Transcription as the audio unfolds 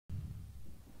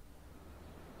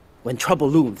When trouble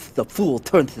looms, the fool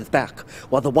turns his back,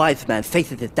 while the wise man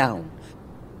faces it down.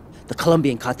 The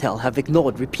Colombian cartel have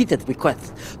ignored repeated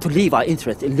requests to leave our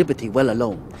interests in liberty well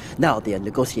alone. Now they are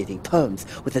negotiating terms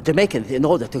with the Jamaicans in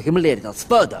order to humiliate us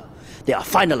further. They are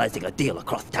finalizing a deal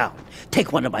across town.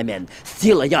 Take one of my men,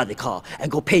 steal a Yardie car, and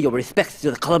go pay your respects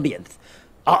to the Colombians.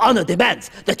 Our honor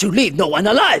demands that you leave no one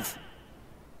alive!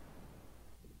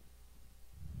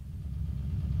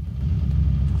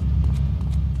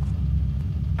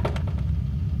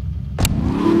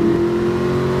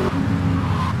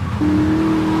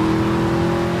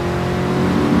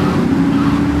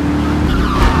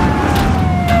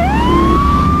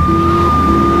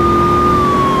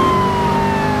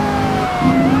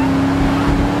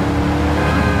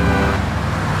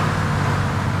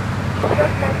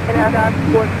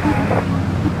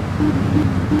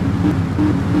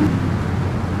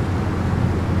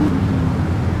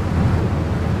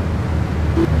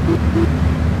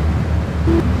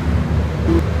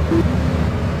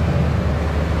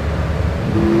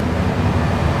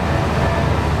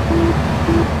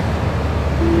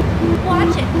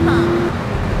 Watch it come.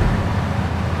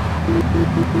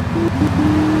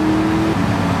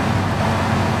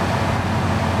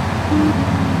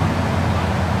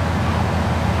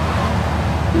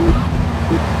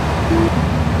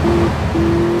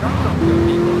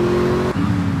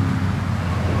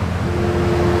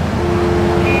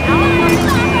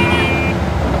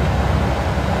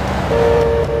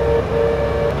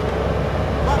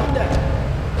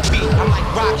 I'm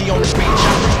like Rocky on the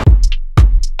beach.